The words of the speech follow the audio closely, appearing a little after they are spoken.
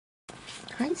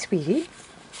Hi, sweetie.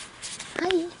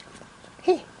 Hi.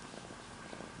 Hey.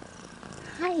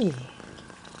 Hi.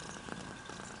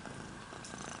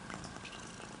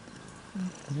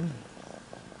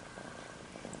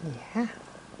 Yeah.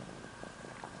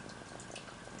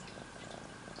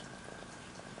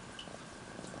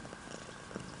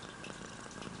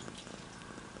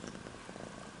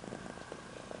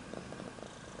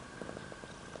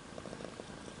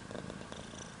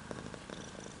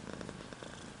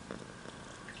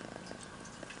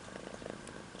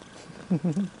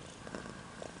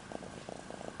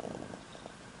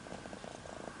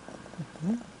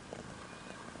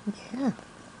 Yeah.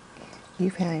 You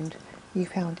found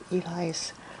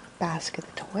Eli's basket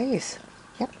of toys.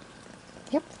 Yep.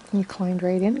 Yep. You climbed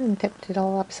right in and tipped it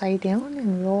all upside down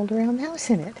and rolled around the house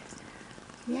in it.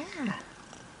 Yeah.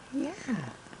 Yeah.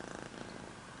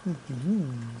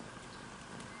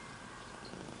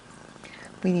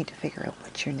 We need to figure out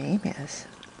what your name is.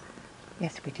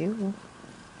 Yes, we do.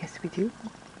 Yes, we do.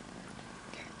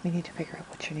 We need to figure out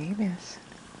what your name is.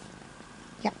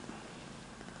 Yep.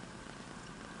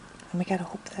 And we gotta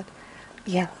hope that,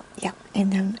 yeah, yeah,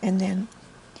 and then,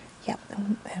 yep,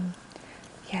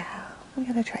 yeah, we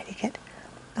gotta try to get,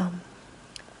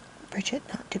 Bridget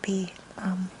not to be,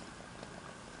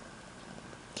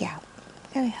 yeah,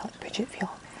 gotta help Bridget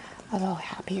feel a little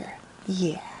happier.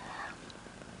 Yeah,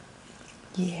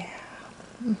 yeah,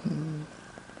 yeah.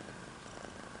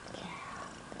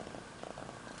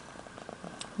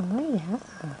 Oh,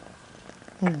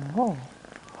 yeah. Oh,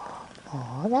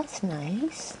 oh, that's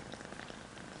nice.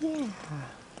 Yeah.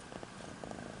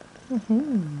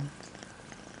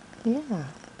 Yeah.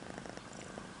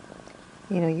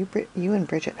 You know, you and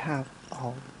Bridget have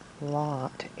a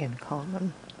lot in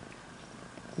common.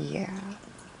 Yeah.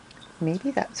 Maybe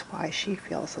that's why she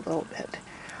feels a little bit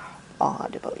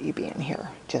odd about you being here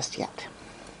just yet.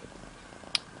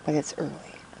 But it's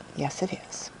early. Yes, it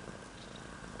is.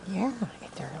 Yeah,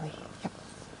 it's early. Yep.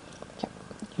 Yep.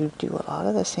 You do a lot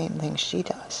of the same things she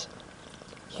does.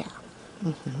 Yeah.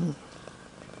 Mm-hmm.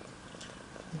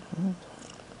 Mm-hmm.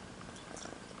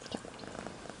 Yep.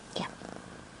 Yep.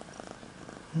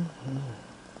 Mm-hmm.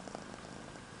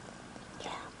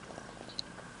 Yeah.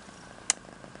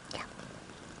 Yeah.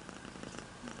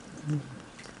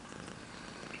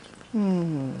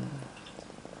 Hmm.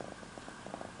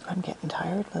 I'm getting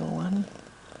tired, little one.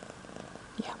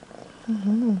 Yeah.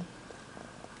 Mm-hmm.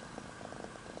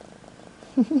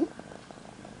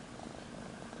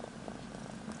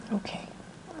 Okay.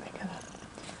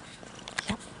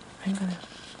 Yep. I'm gonna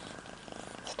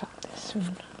stop this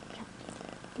soon. Yep.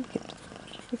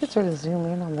 You could sort of zoom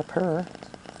in on the purr.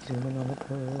 Zoom in on the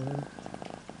purr.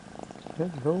 There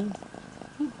you go.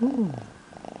 Mm-hmm.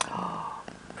 Oh,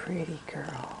 pretty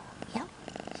girl. Yep.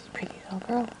 She's a pretty little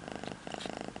girl.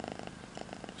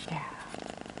 Yeah.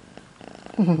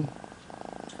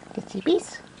 Good see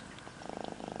peace.